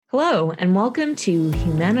Hello, and welcome to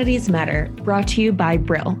Humanities Matter, brought to you by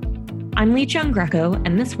Brill. I'm Lee Chung Greco,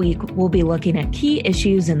 and this week we'll be looking at key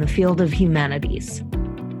issues in the field of humanities.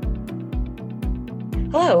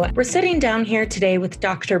 Hello, we're sitting down here today with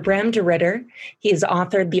Dr. Bram De Ridder. He has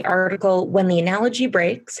authored the article, When the Analogy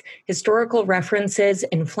Breaks, Historical References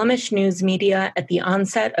in Flemish News Media at the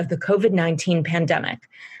Onset of the COVID-19 Pandemic.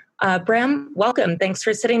 Bram, welcome. Thanks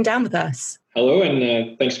for sitting down with us. Hello,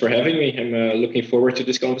 and thanks for having me. I'm looking forward to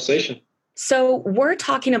this conversation. So we're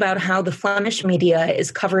talking about how the Flemish media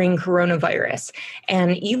is covering coronavirus,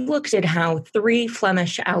 and you looked at how 3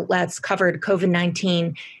 Flemish outlets covered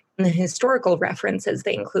COVID-19 and the historical references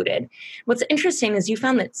they included. What's interesting is you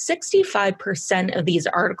found that 65% of these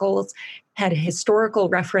articles had historical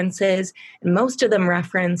references, and most of them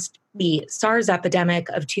referenced the SARS epidemic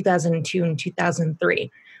of 2002 and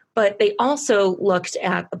 2003. But they also looked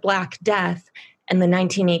at the Black Death and the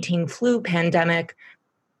 1918 flu pandemic.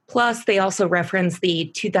 Plus, they also referenced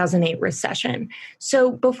the 2008 recession.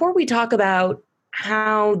 So before we talk about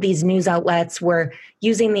how these news outlets were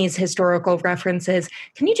using these historical references,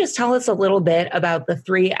 can you just tell us a little bit about the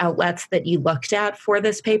 3 outlets that you looked at for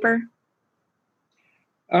this paper?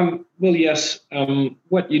 Yes.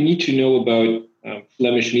 What you need to know about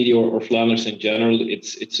Flemish media or Flanders in general,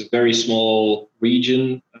 it's a very small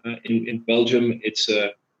region in Belgium. It's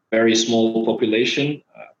a very small population,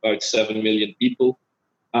 about 7 million people.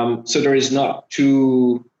 So there are not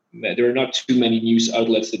too many news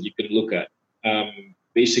outlets that you can look at.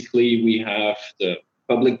 Basically, we have the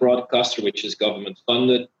public broadcaster, which is government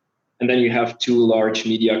funded, and then you have 2 large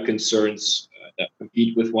media concerns that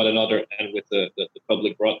compete with one another and with the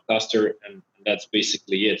public broadcaster, and that's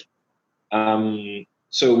basically it.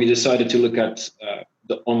 So we decided to look at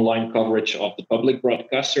the online coverage of the public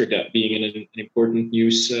broadcaster, that being an important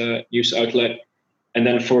news outlet. And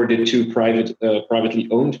then for the 2 privately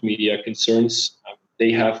owned media concerns,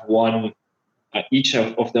 they have one. Each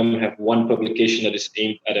of them have one publication that is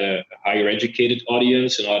aimed at a higher educated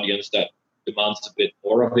audience, an audience that demands a bit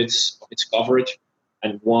more of its coverage,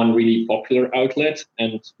 and one really popular outlet.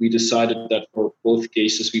 And we decided that for both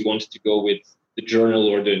cases, we wanted to go with the journal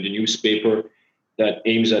or the newspaper that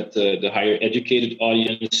aims at the higher educated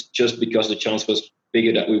audience, just because the chance was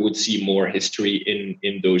bigger that we would see more history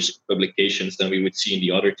in those publications than we would see in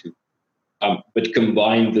the other 2. But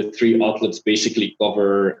combined, the 3 outlets basically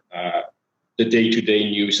cover the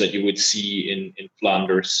day-to-day news that you would see in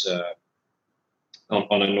Flanders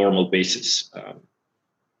on a normal basis.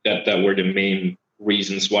 That were the main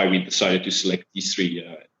reasons why we decided to select these 3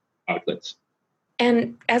 outlets.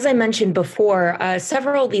 And as I mentioned before,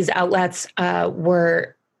 several of these outlets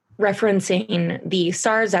were referencing the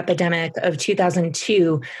SARS epidemic of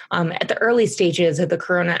 2002 at the early stages of the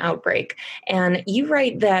corona outbreak. And you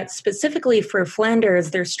write that specifically for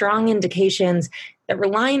Flanders, there's strong indications that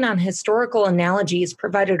relying on historical analogies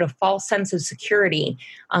provided a false sense of security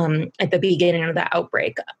at the beginning of the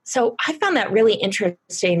outbreak. So I found that really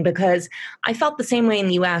interesting because I felt the same way in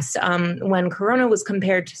the US. When corona was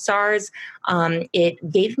compared to SARS,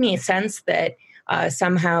 it gave me a sense that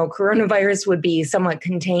somehow coronavirus would be somewhat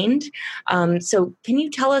contained. So can you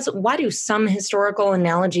tell us, why do some historical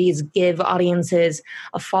analogies give audiences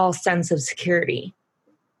a false sense of security?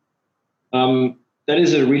 That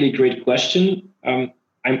is a really great question.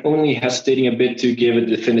 I'm only hesitating a bit to give a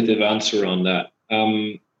definitive answer on that.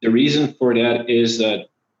 The reason for that is that,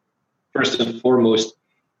 first and foremost,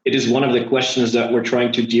 it is one of the questions that we're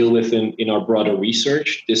trying to deal with in our broader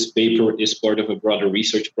research. This paper is part of a broader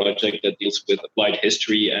research project that deals with applied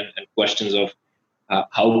history and questions of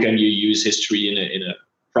how can you use history in a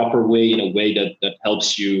proper way, in a way that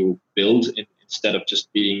helps you build instead of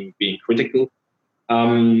just being critical.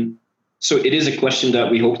 So it is a question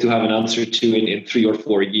that we hope to have an answer to in 3 or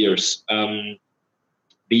 4 years.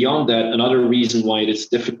 Beyond that, another reason why it is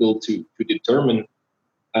difficult to determine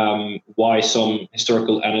why some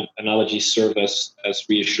historical analogies serve as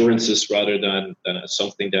reassurances rather than as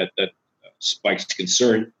something that spikes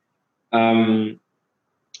concern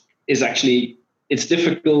is actually, it's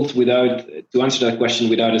difficult to answer that question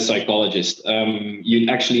without a psychologist. You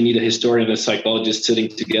actually need a historian and a psychologist sitting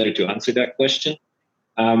together to answer that question.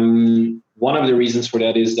 One of the reasons for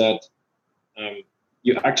that is that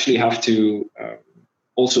you actually have to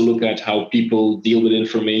also look at how people deal with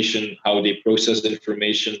information, how they process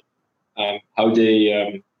information, how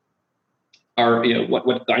they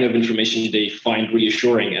what kind of information they find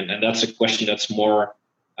reassuring. And that's a question that's more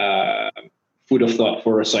food of thought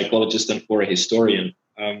for a psychologist than for a historian.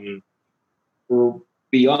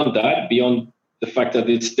 Beyond that, beyond the fact that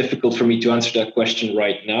it's difficult for me to answer that question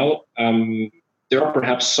right now, there are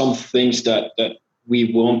perhaps some things that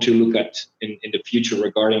we want to look at in the future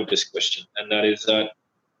regarding this question. And that is that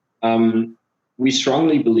we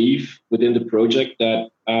strongly believe within the project that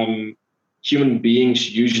human beings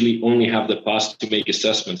usually only have the past to make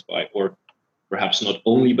assessments by, or perhaps not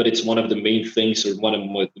only, but it's one of the main things or one of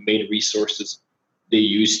the main resources they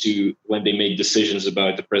use to when they make decisions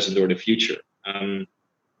about the present or the future. And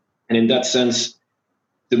in that sense,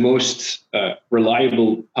 the most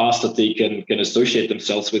reliable past that they can associate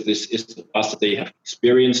themselves with is the past that they have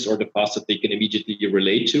experienced or the past that they can immediately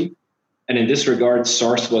relate to. And in this regard,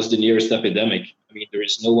 SARS was the nearest epidemic. I mean, there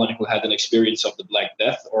is no one who had an experience of the Black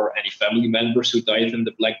Death or any family members who died in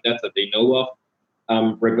the Black Death that they know of.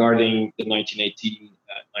 Regarding the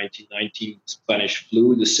 1919 Spanish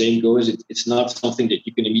flu, the same goes. It's not something that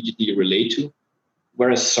you can immediately relate to.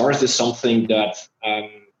 Whereas SARS is something that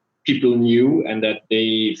people knew and that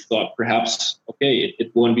they thought perhaps, okay,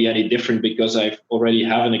 it won't be any different because I already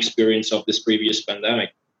have an experience of this previous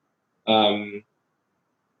pandemic.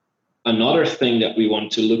 Another thing that we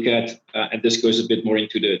want to look at, and this goes a bit more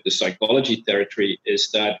into the psychology territory, is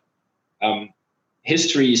that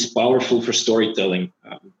history is powerful for storytelling.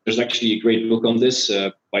 There's actually a great book on this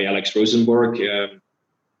by Alex Rosenberg,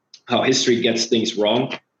 How History Gets Things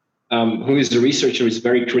Wrong, who is a researcher who is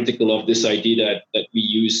very critical of this idea that we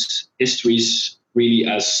use histories really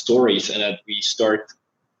as stories and that we start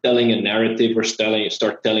telling a narrative or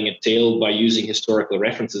start telling a tale by using historical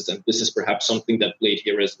references. And this is perhaps something that played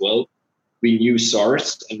here as well. We knew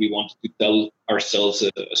SARS and we wanted to tell ourselves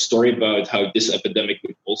a story about how this epidemic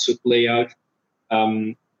would also play out.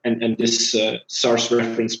 And this SARS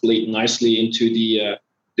reference played nicely into the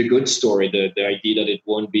good story, the idea that it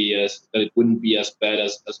wouldn't be as bad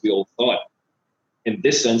as we all thought. In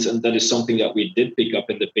this sense, and that is something that we did pick up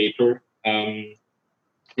in the paper.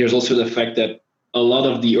 There's also the fact that a lot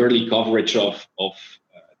of the early coverage of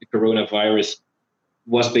the coronavirus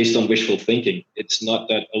was based on wishful thinking. It's not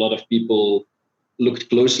that a lot of people looked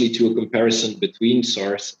closely to a comparison between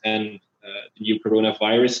SARS and the new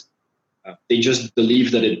coronavirus. They just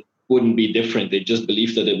believed that it wouldn't be different. They just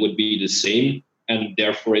believed that it would be the same, and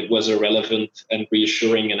therefore it was a relevant and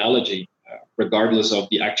reassuring analogy, regardless of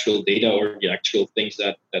the actual data or the actual things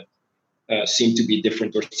that seem to be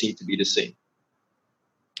different or seem to be the same.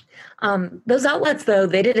 Those outlets, though,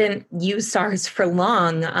 they didn't use SARS for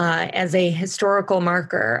long as a historical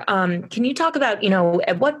marker. Can you talk about,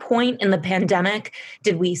 at what point in the pandemic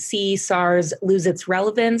did we see SARS lose its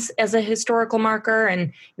relevance as a historical marker?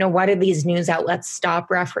 And, why did these news outlets stop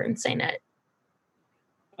referencing it?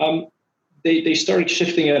 They started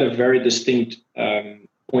shifting at a very distinct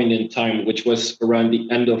point in time, which was around the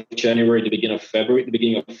end of January, the beginning of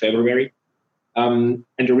February. And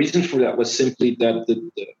the reason for that was simply that the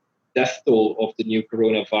death toll of the new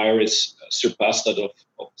coronavirus surpassed that of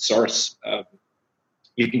SARS.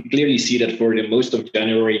 You can clearly see that for the most of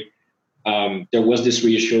January, there was this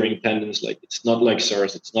reassuring tendency, like it's not like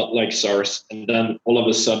SARS, it's not like SARS. And then all of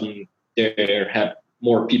a sudden, there had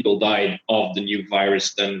more people died of the new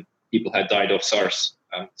virus than people had died of SARS.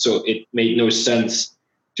 So it made no sense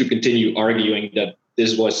to continue arguing that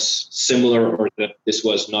this was similar or that this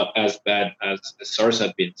was not as bad as SARS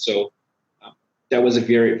had been. So that was a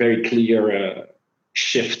very, very clear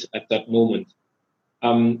shift at that moment.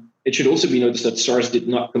 It should also be noticed that SARS did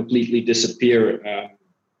not completely disappear.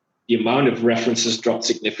 The amount of references dropped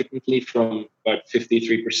significantly from about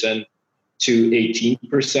 53% to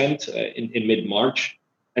 18% in mid-March.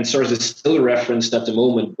 And SARS is still referenced at the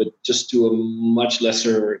moment, but just to a much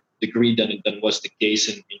lesser degree than was the case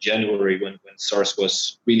in January when SARS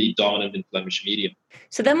was really dominant in Flemish media.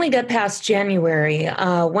 So then we get past January.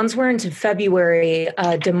 Once we're into February,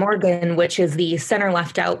 De Morgan, which is the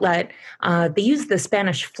center-left outlet, they use the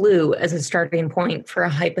Spanish flu as a starting point for a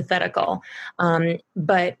hypothetical.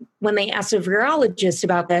 But when they asked a virologist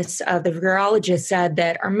about this, the virologist said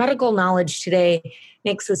that our medical knowledge today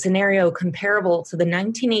makes the scenario comparable to the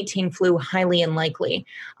 1918 flu highly unlikely.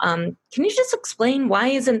 Can you just explain why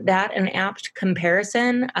isn't that an apt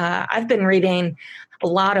comparison? I've been reading a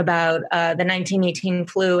lot about the 1918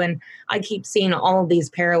 flu, and I keep seeing all of these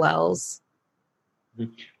parallels.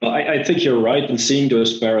 Well, I think you're right in seeing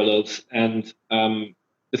those parallels. And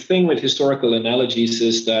the thing with historical analogies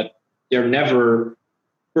is that they're never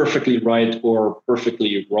perfectly right or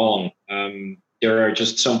perfectly wrong. There are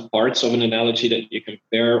just some parts of an analogy that you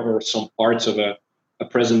compare, or some parts of a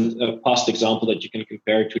past example that you can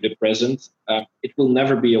compare to the present. It will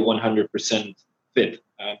never be a 100% fit.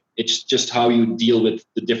 It's just how you deal with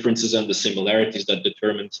the differences and the similarities that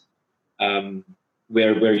determines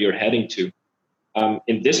where you're heading to.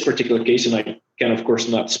 In this particular case, and I can of course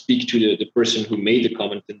not speak to the person who made the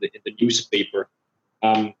comment in the newspaper,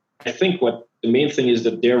 I think what the main thing is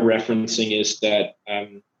that they're referencing is that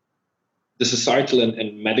the societal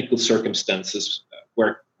and medical circumstances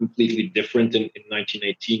were completely different in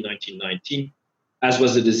 1918, 1919, as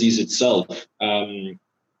was the disease itself.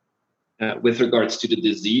 With regards to the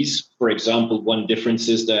disease, for example, one difference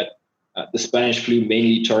is that the Spanish flu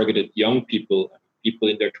mainly targeted young people, people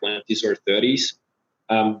in their 20s or 30s,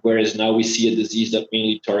 whereas now we see a disease that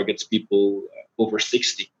mainly targets people over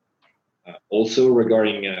 60. Also,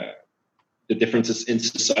 regarding the differences in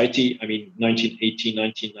society, 1918,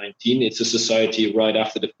 1919, it's a society right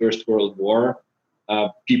after the First World War.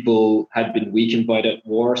 People had been weakened by that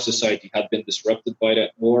war. Society had been disrupted by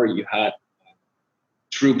that war. You had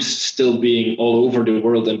troops still being all over the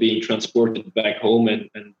world and being transported back home and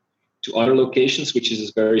to other locations, which is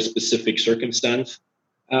a very specific circumstance.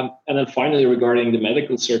 And then finally, regarding the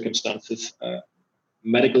medical circumstances,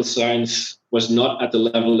 medical science was not at the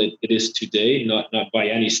level it is today, not by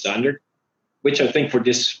any standard, which I think for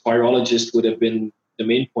this virologist would have been the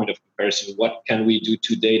main point of comparison. What can we do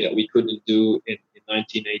today that we couldn't do in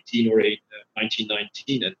 1918 or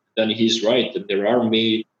 1919? And then he's right, and there are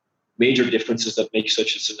major differences that make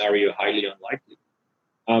such a scenario highly unlikely.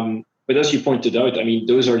 But as you pointed out,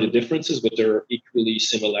 those are the differences, but there are equally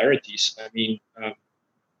similarities.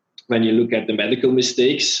 When you look at the medical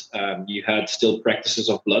mistakes, you had still practices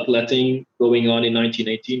of bloodletting going on in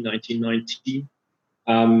 1918,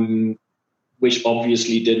 1919, which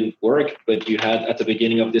obviously didn't work. But you had, at the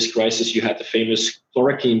beginning of this crisis, you had the famous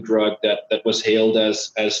chloroquine drug that was hailed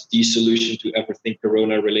as the solution to everything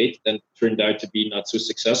corona-related and turned out to be not so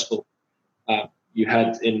successful. You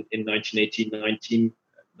had in 1918,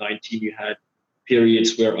 1919, you had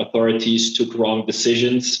periods where authorities took wrong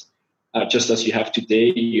decisions. Just as you have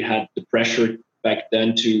today, you had the pressure back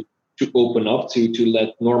then to open up, to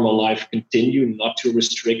let normal life continue, not to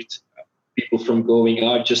restrict people from going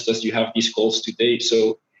out, just as you have these calls today.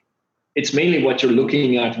 So it's mainly what you're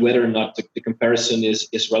looking at, whether or not the comparison is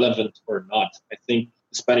relevant or not. I think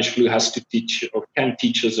the Spanish flu has to teach or can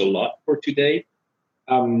teach us a lot for today.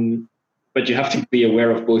 But you have to be aware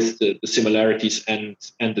of both the similarities and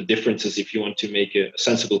the differences if you want to make a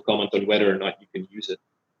sensible comment on whether or not you can use it.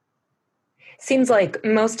 Seems like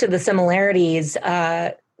most of the similarities,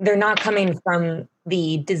 they're not coming from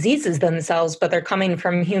the diseases themselves, but they're coming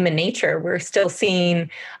from human nature. We're still seeing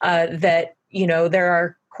that, there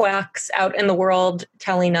are quacks out in the world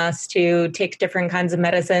telling us to take different kinds of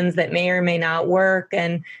medicines that may or may not work.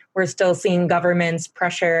 And we're still seeing governments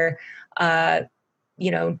pressure,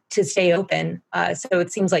 to stay open. So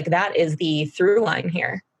it seems like that is the through line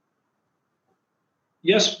here.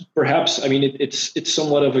 Yes, perhaps. It's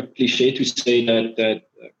somewhat of a cliche to say that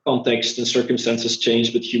context and circumstances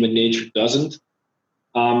change, but human nature doesn't.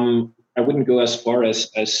 I wouldn't go as far as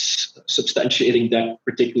substantiating that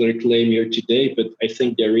particular claim here today, but I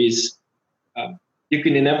think there is, you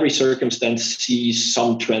can in every circumstance see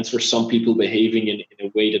some trends for some people behaving in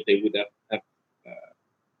a way that they would have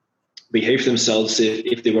behaved themselves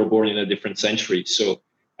if they were born in a different century. So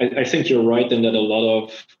I think you're right in that a lot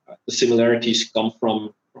of the similarities come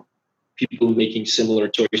from people making similar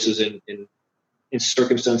choices in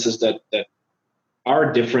circumstances that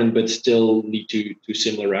are different but still lead to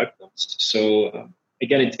similar outcomes. So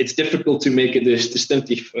again, it's difficult to make a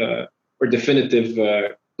distinctive or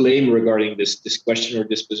definitive claim regarding this question or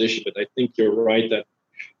this position, but I think you're right that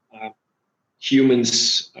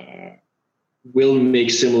humans will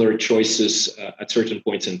make similar choices at certain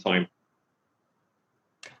points in time.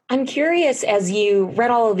 I'm curious, as you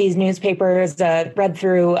read all of these newspapers, read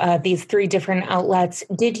through these three different outlets,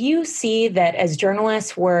 did you see that as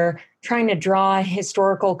journalists were trying to draw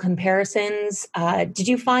historical comparisons, did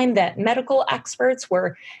you find that medical experts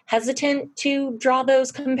were hesitant to draw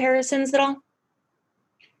those comparisons at all?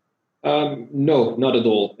 No, not at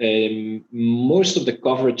all. Most of the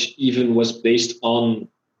coverage even was based on,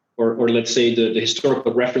 or let's say the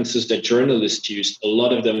historical references that journalists used. A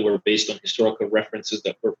lot of them were based on historical references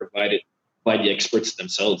that were provided by the experts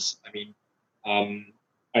themselves. I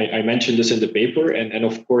mentioned this in the paper, and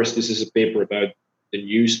of course, this is a paper about the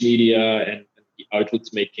news media and the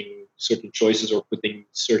outlets making certain choices or putting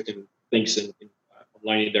certain things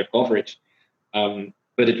online in their coverage.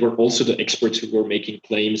 But it were also the experts who were making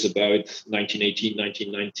claims about 1918,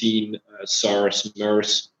 1919, SARS,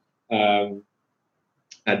 MERS,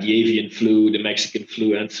 the avian flu, the Mexican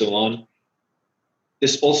flu, and so on.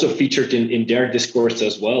 This also featured in their discourse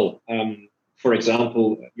as well. For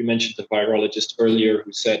example, you mentioned the virologist earlier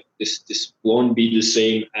who said this won't be the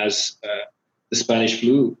same as the Spanish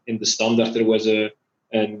flu. In the Standard, there was a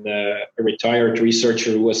a retired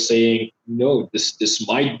researcher who was saying, no, this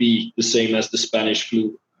might be the same as the Spanish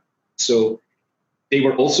flu. So they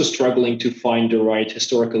were also struggling to find the right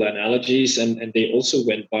historical analogies, and they also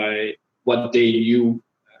went by what they knew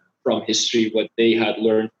from history, what they had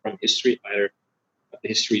learned from history, either the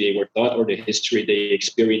history they were taught or the history they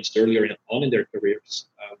experienced earlier on in their careers.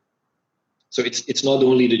 So it's not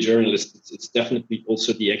only the journalists, it's definitely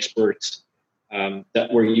also the experts that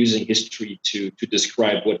were using history to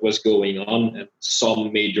describe what was going on. And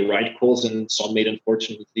some made the right calls and some made,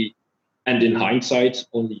 unfortunately, and in hindsight,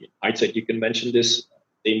 only in hindsight you can mention this,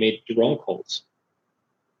 they made the wrong calls.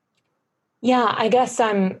 Yeah, I guess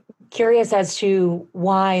I'm curious as to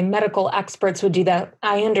why medical experts would do that.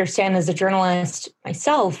 I understand as a journalist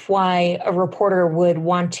myself why a reporter would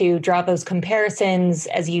want to draw those comparisons.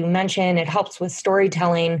 As you mentioned, it helps with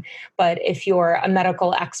storytelling. But if you're a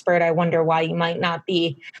medical expert, I wonder why you might not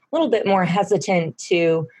be a little bit more hesitant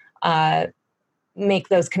to make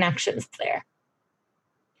those connections there.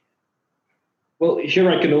 Well, here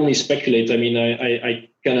I can only speculate. I mean, I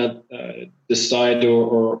cannot decide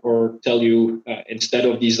or tell you instead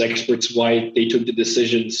of these experts why they took the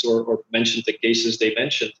decisions or mentioned the cases they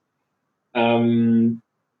mentioned. I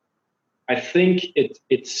think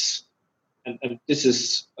it's, and this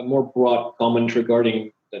is a more broad comment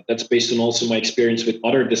regarding that's based on also my experience with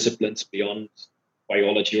other disciplines beyond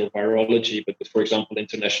biology or virology, but for example,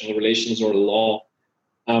 international relations or law.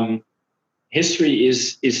 History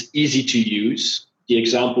is easy to use. The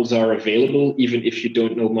examples are available, even if you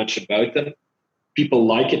don't know much about them. People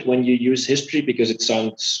like it when you use history because it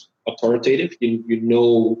sounds authoritative. You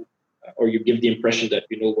know, or you give the impression that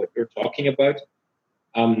you know what you're talking about.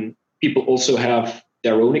 People also have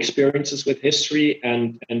their own experiences with history,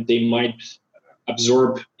 and they might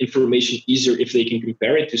absorb information easier if they can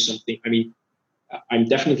compare it to something. I mean, I'm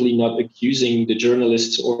definitely not accusing the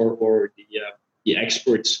journalists or the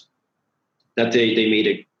experts that they made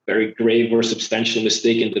a very grave or substantial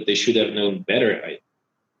mistake and that they should have known better.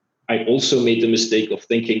 I also made the mistake of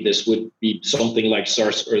thinking this would be something like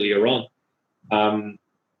SARS earlier on.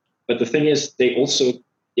 But the thing is, the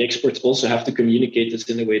experts also have to communicate this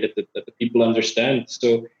in a way that the people understand.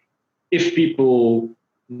 So if people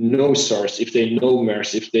know SARS, if they know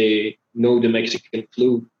MERS, if they know the Mexican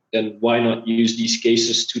flu, then why not use these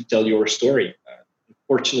cases to tell your story?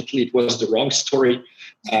 Unfortunately, it was the wrong story.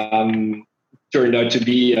 Turned out to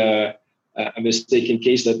be a mistaken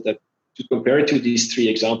case that to compare it to these three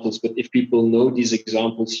examples. But if people know these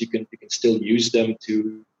examples, you can still use them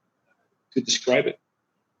to describe it.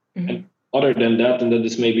 Mm-hmm. And other than that, and then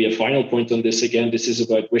this may be a final point on this, again, this is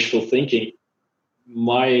about wishful thinking.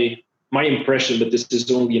 My impression, but this is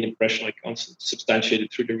only an impression, I can't substantiate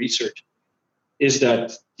it through the research, is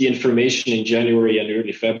that the information in January and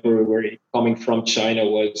early February coming from China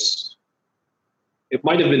it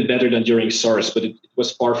might have been better than during SARS, but it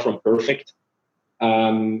was far from perfect.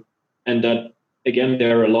 And that, again,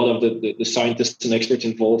 there are a lot of the scientists and experts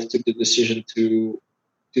involved took the decision to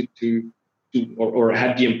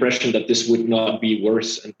had the impression that this would not be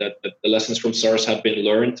worse and that the lessons from SARS had been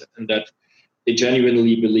learned and that they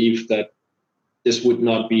genuinely believed that this would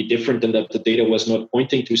not be different and that the data was not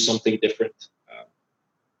pointing to something different.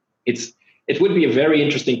 It would be a very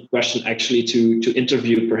interesting question, actually, to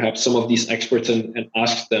interview perhaps some of these experts and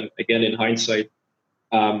ask them, again, in hindsight,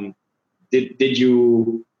 did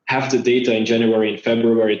you have the data in January and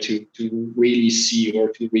February to really see or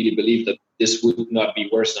to really believe that this would not be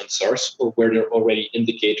worse than SARS? Or were there already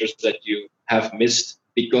indicators that you have missed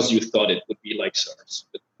because you thought it would be like SARS?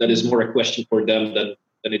 But that is more a question for them than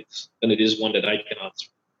it is one that I can answer.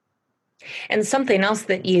 And something else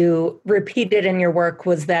that you repeated in your work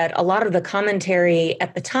was that a lot of the commentary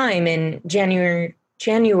at the time in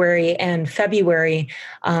January and February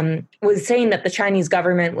was saying that the Chinese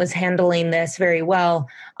government was handling this very well.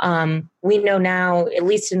 We know now, at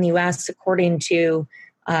least in the US, according to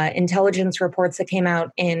intelligence reports that came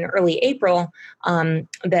out in early April,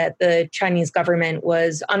 that the Chinese government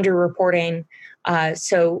was underreporting.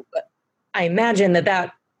 So I imagine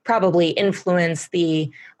that probably influence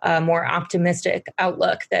the more optimistic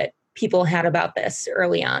outlook that people had about this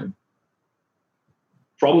early on?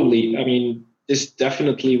 Probably. I mean, this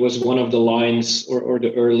definitely was one of the lines or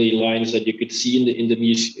the early lines that you could see in the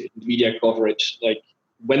media coverage. Like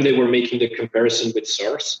when they were making the comparison with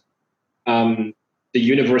SARS, the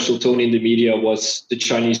universal tone in the media was the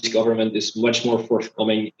Chinese government is much more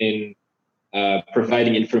forthcoming in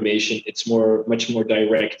providing information. It's much more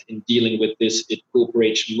direct in dealing with this. It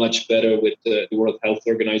cooperates much better with the World Health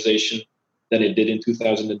Organization than it did in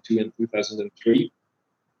 2002 and 2003.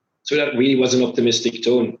 So that really was an optimistic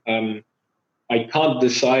tone. I can't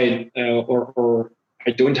decide or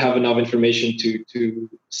I don't have enough information to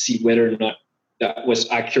see whether or not that was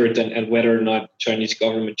accurate and whether or not Chinese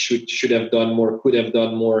government should have done more, could have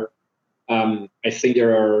done more. I think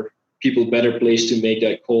there are people better placed to make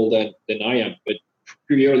that call than I am. But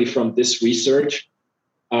purely from this research,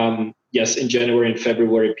 yes, in January and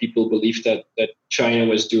February, people believed that China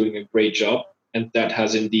was doing a great job, and that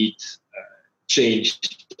has indeed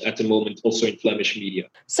changed at the moment, also in Flemish media.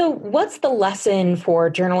 So what's the lesson for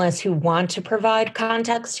journalists who want to provide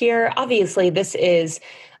context here? Obviously, this is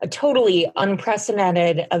a totally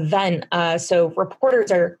unprecedented event. So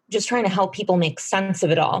reporters are just trying to help people make sense of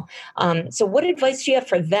it all. So what advice do you have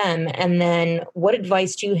for them? And then what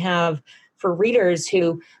advice do you have for readers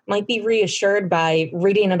who might be reassured by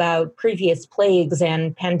reading about previous plagues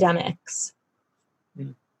and pandemics?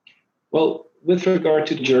 Well, with regard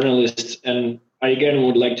to journalists, and I again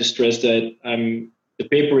would like to stress that the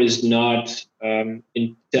paper is not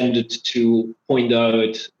intended to point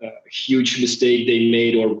out a huge mistake they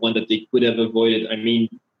made or one that they could have avoided. I mean,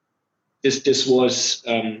 this was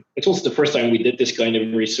it's also the first time we did this kind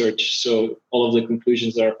of research, so all of the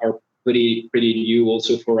conclusions are pretty new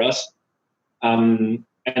also for us. And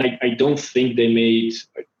I don't think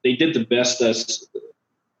they did the best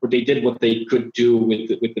or they did what they could do with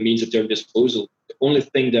the means at their disposal. The only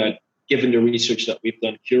thing that, given the research that we've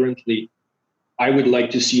done currently, I would like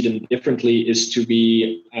to see them differently is to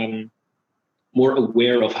be more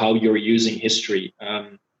aware of how you're using history.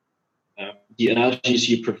 The analogies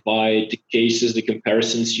you provide, the cases, the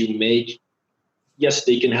comparisons you make, yes,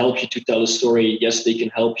 they can help you to tell a story. Yes, they can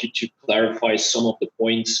help you to clarify some of the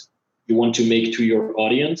points you want to make to your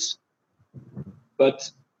audience.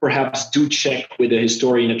 But perhaps do check with a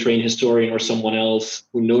historian, a trained historian, or someone else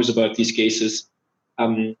who knows about these cases.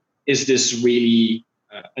 Is this really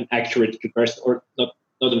an accurate comparison, or not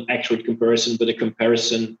an accurate comparison, but a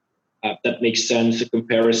comparison that makes sense, a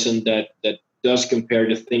comparison that does compare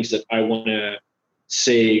the things that I want to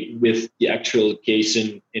say with the actual case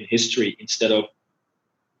in history, instead of,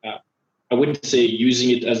 I wouldn't say using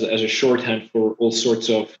it as a shorthand for all sorts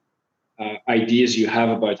of ideas you have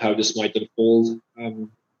about how this might unfold.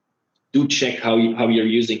 Do check how you're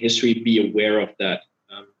using history, be aware of that.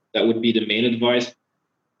 That would be the main advice.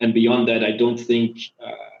 And beyond that, I don't think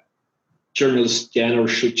journalists can or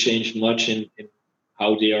should change much in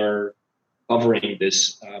how they are covering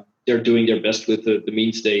this. They're doing their best with the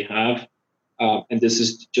means they have. And this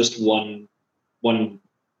is just one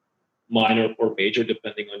minor or major,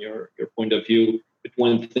 depending on your point of view, but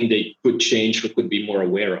one thing they could change or could be more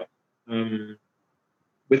aware of.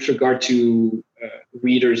 With regard to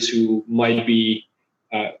readers who might be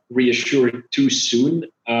reassured too soon,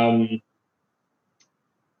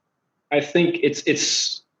 I think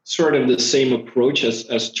it's sort of the same approach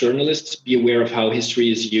as journalists. Be aware of how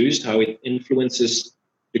history is used, how it influences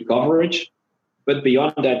the coverage. But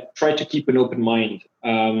beyond that, try to keep an open mind.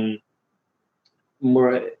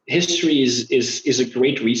 History is a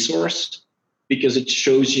great resource because it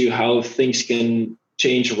shows you how things can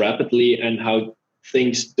change rapidly and how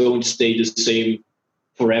things don't stay the same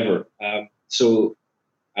forever. So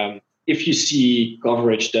if you see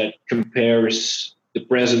coverage that compares the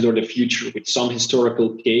present or the future with some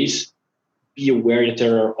historical case, be aware that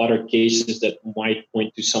there are other cases that might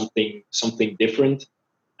point to something different,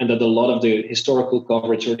 and that a lot of the historical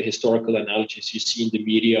coverage or the historical analogies you see in the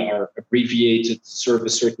media are abbreviated, serve a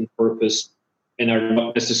certain purpose, and are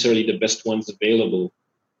not necessarily the best ones available.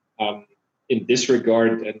 In this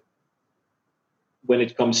regard, and when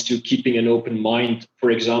it comes to keeping an open mind, for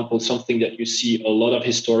example, something that you see a lot of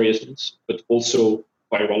historians, but also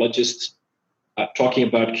virologists, talking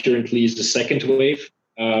about currently is the second wave.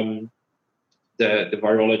 The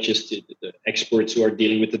virologists, the experts who are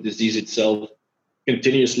dealing with the disease itself,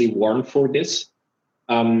 continuously warn for this.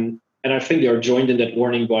 And I think they are joined in that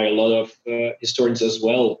warning by a lot of historians as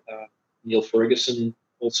well. Neil Ferguson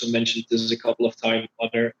also mentioned this a couple of times.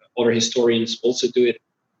 Other historians also do it.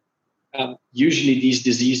 Usually these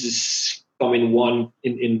diseases come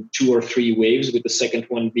in 2 or 3 waves, with the second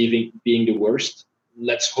one being the worst.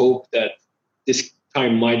 Let's hope that this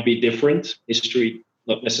time might be different. History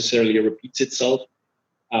not necessarily repeats itself,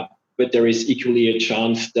 but there is equally a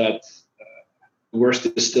chance that the worst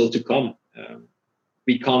is still to come.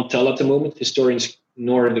 We can't tell at the moment. Historians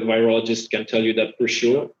nor the virologists can tell you that for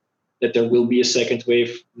sure, that there will be a second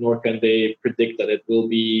wave, nor can they predict that it will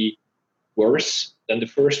be worse than the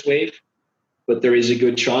first wave. But there is a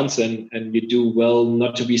good chance, and you do well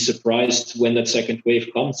not to be surprised when that second wave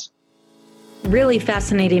comes. Really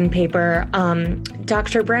fascinating paper.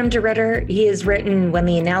 Dr. Bram De Ridder, he has written When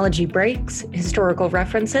the Analogy Breaks, Historical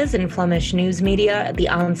References in Flemish News Media at the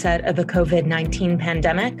Onset of the COVID-19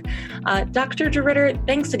 Pandemic. Dr. De Ridder,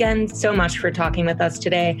 thanks again so much for talking with us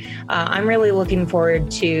today. I'm really looking forward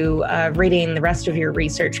to reading the rest of your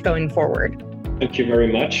research going forward. Thank you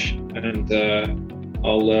very much, and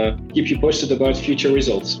I'll keep you posted about future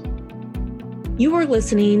results. You are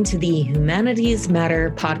listening to the Humanities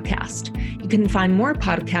Matter podcast. You can find more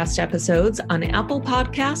podcast episodes on Apple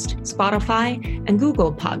Podcast, Spotify, and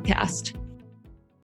Google Podcast.